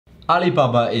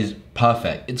Alibaba is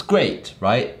perfect. It's great,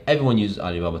 right? Everyone uses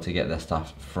Alibaba to get their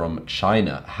stuff from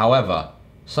China. However,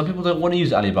 some people don't want to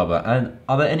use Alibaba, and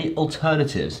are there any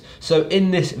alternatives? So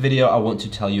in this video, I want to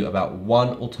tell you about one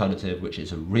alternative which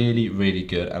is really, really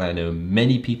good, and I know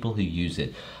many people who use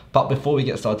it. But before we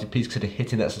get started, please consider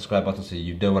hitting that subscribe button so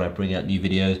you know when I bring out new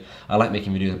videos. I like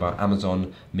making videos about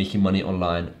Amazon, making money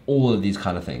online, all of these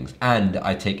kind of things. And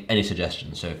I take any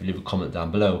suggestions. So if you leave a comment down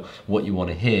below what you want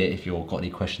to hear, if you've got any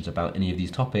questions about any of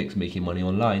these topics, making money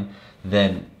online,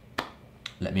 then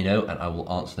let me know and I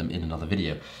will answer them in another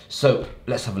video. So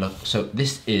let's have a look. So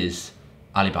this is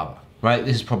Alibaba, right?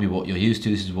 This is probably what you're used to.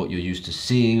 This is what you're used to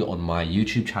seeing on my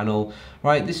YouTube channel,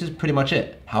 right? This is pretty much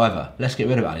it. However, let's get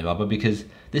rid of Alibaba because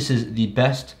this is the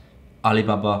best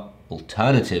Alibaba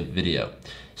alternative video.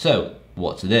 So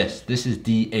what's this? This is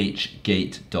dhgate.com.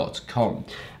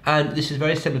 And this is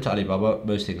very similar to Alibaba.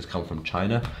 Most things come from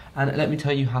China. And let me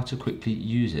tell you how to quickly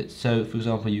use it. So for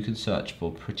example, you can search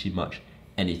for pretty much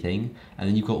anything. And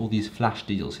then you've got all these flash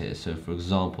deals here. So for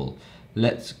example,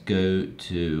 let's go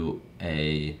to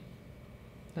these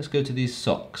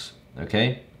socks,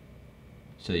 okay?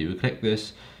 So you would click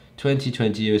this,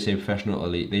 2020 USA Professional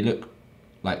Elite. They look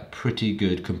like pretty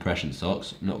good compression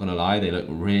socks, I'm not gonna lie, they look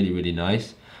really, really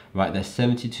nice. Right, they're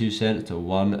 72 cents to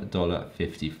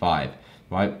 $1.55,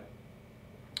 right?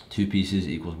 2 pieces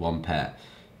equals 1 pair.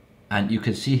 And you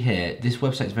can see here, this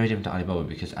website is very different to Alibaba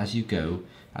because as you go,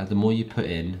 the more you put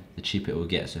in, the cheaper it will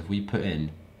get. So if we put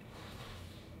in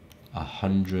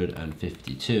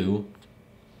 152,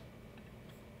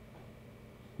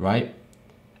 right?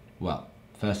 Well,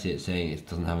 firstly it's saying it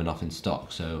doesn't have enough in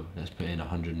stock, so let's put in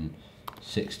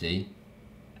 160.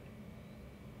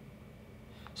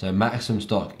 So maximum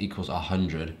stock equals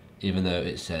 100, even though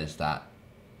it says that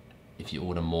if you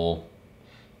order more,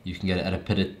 you can get it at a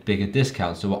bigger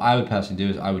discount. So what I would personally do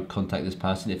is I would contact this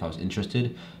person if I was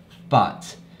interested,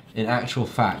 but in actual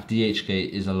fact, DHgate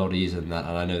is a lot easier than that,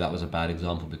 and I know that was a bad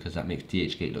example because that makes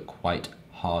DHgate look quite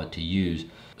hard to use.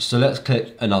 So let's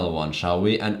click another one, shall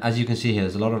we? And as you can see here,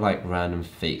 there's a lot of like random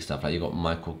fake stuff. Like you've got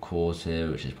Michael Kors here,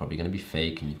 which is probably going to be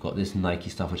fake, and you've got this Nike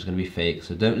stuff, which is going to be fake.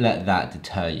 So don't let that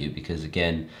deter you because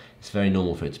again, it's very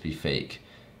normal for it to be fake.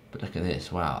 But look at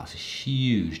this, wow, it's a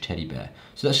huge teddy bear.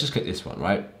 So let's just click this one,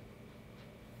 right?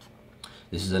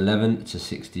 This is 11 to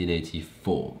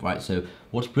 1684, right? So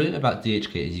what's brilliant about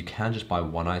DHgate is you can just buy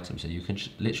one item. So you can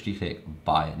literally click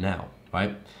buy it now,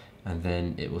 right? And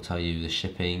then it will tell you the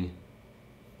shipping.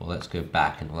 Well, let's go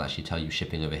back and it will actually tell you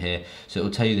shipping over here. So it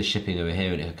will tell you the shipping over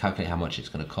here and it will calculate how much it's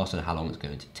going to cost and how long it's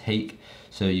going to take.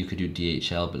 So you could do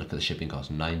DHL, but look at the shipping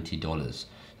cost, $90.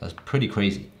 That's pretty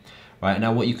crazy, right?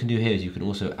 Now what you can do here is you can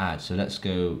also add. So let's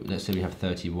say we have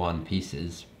 31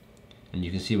 pieces and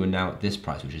you can see we're now at this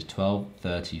price, which is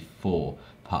 $12.34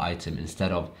 per item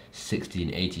instead of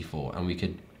 $16.84. And we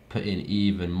could put in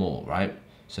even more, right?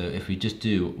 So if we just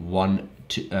do one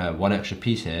extra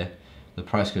piece here, the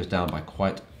price goes down by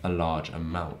quite a large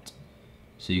amount.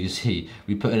 So you can see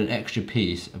we put in an extra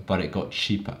piece, but it got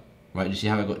cheaper, right? You see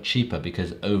how it got cheaper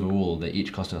because overall they're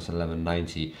each costing us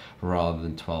 $11.90 rather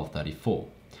than $12.34.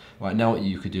 Right, now what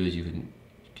you could do is you can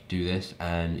do this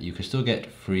and you can still get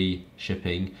free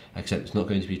shipping, except it's not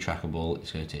going to be trackable.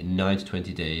 It's going to take 9 to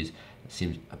 20 days. It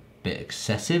seems a bit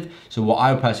excessive. So what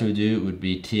I personally would do would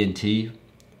be TNT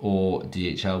or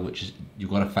DHL, which is, you've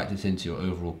got to factor this into your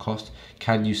overall cost.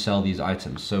 Can you sell these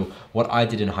items? So what I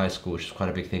did in high school, which is quite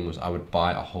a big thing, was I would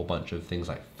buy a whole bunch of things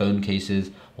like phone cases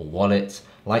or wallets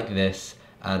like this,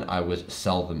 and I would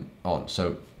sell them on.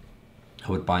 So I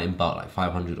would buy in bulk like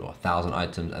 500 or 1,000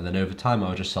 items, and then over time I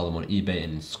would just sell them on eBay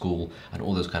and in school and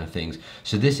all those kind of things.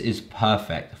 So this is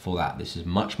perfect for that. This is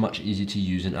much, much easier to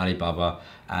use in Alibaba,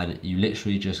 and you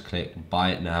literally just click buy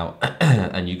it now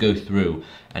and you go through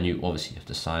and you obviously have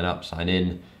to sign up, sign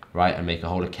in, right, and make a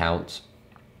whole account.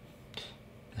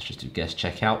 Let's just do guest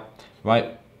checkout,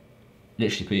 right?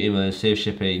 Literally put your email in, save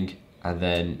shipping, and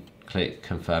then click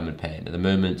confirm and pay. And at the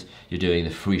moment you're doing the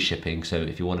free shipping, so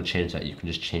if you want to change that, you can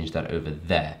just change that over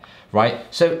there, right?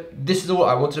 So this is all.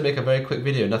 I wanted to make a very quick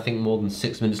video, nothing more than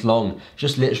 6 minutes long,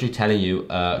 just literally telling you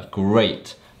a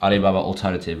great Alibaba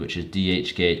alternative, which is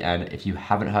DHgate. And if you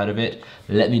haven't heard of it,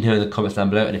 let me know in the comments down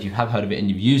below, and if you have heard of it and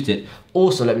you've used it,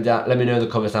 also let me know in the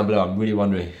comments down below. I'm really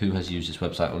wondering who has used this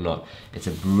website or not. It's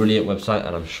a brilliant website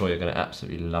and I'm sure you're going to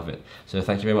absolutely love it. So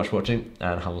thank you very much for watching,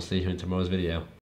 and I will see you in tomorrow's video.